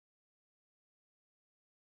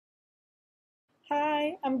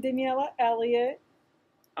Hi, I'm Daniela Elliott.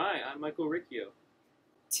 Hi, I'm Michael Riccio.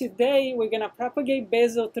 Today we're going to propagate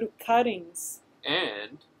basil through cuttings.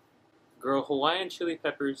 And grow Hawaiian chili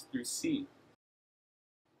peppers through seed.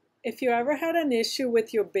 If you ever had an issue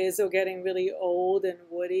with your basil getting really old and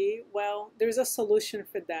woody, well, there's a solution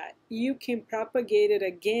for that. You can propagate it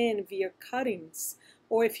again via cuttings.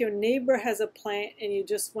 Or if your neighbor has a plant and you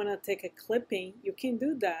just want to take a clipping, you can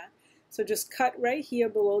do that. So just cut right here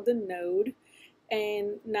below the node.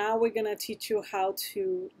 And now we're going to teach you how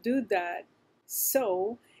to do that.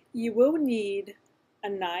 So you will need a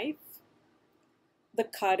knife, the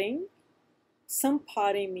cutting, some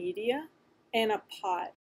potting media, and a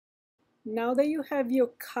pot. Now that you have your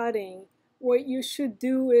cutting, what you should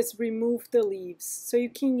do is remove the leaves. So you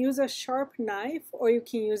can use a sharp knife or you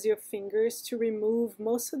can use your fingers to remove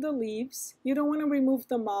most of the leaves. You don't want to remove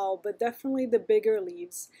them all, but definitely the bigger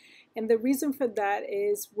leaves. And the reason for that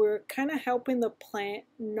is we're kind of helping the plant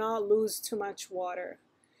not lose too much water.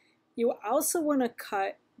 You also want to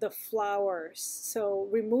cut the flowers. So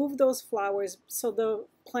remove those flowers so the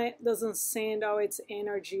plant doesn't send all its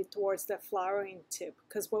energy towards the flowering tip,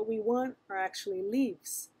 because what we want are actually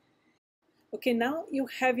leaves. Okay, now you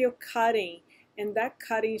have your cutting, and that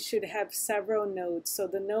cutting should have several nodes. So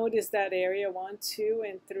the node is that area 1, 2,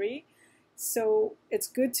 and 3. So it's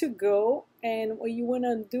good to go, and what you want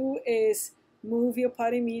to do is move your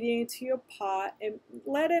potting media into your pot and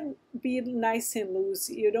let it be nice and loose.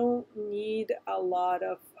 You don't need a lot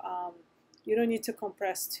of, you don't need to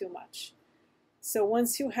compress too much. So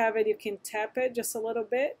once you have it, you can tap it just a little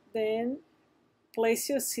bit, then place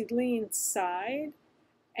your seedling inside.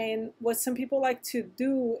 And what some people like to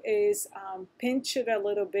do is pinch it a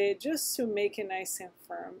little bit just to make it nice and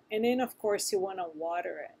firm. And then of course you want to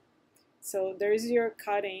water it. So there's your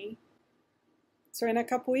cutting. So in a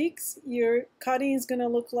couple weeks, your cutting is going to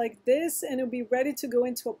look like this, and it'll be ready to go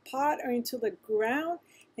into a pot or into the ground,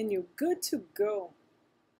 and you're good to go.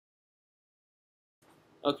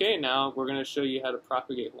 Okay, now we're going to show you how to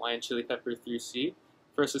propagate Hawaiian chili pepper through seed.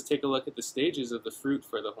 First, let's take a look at the stages of the fruit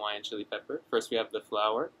for the Hawaiian chili pepper. First, we have the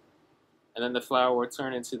flower, and then the flower will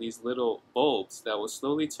turn into these little bulbs that will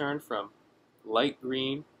slowly turn from light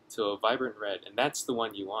green to a vibrant red, and that's the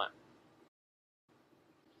one you want.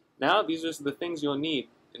 Now, these are the things you'll need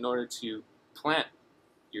in order to plant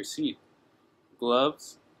your seed: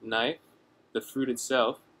 gloves, knife, the fruit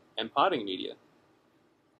itself, and potting media.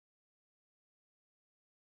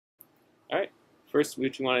 Alright, first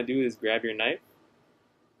what you want to do is grab your knife,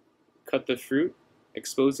 cut the fruit,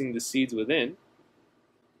 exposing the seeds within.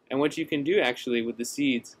 And what you can do actually with the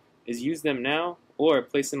seeds is use them now or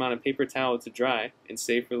place them on a paper towel to dry and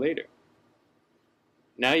save for later.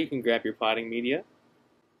 Now you can grab your potting media,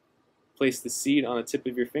 place the seed on the tip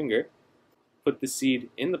of your finger, put the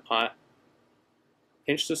seed in the pot,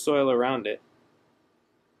 pinch the soil around it,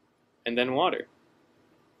 and then water.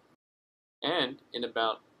 And in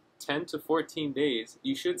about 10 to 14 days,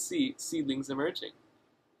 you should see seedlings emerging.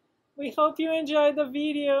 We hope you enjoyed the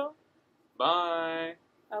video. Bye!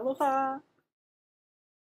 Aloha!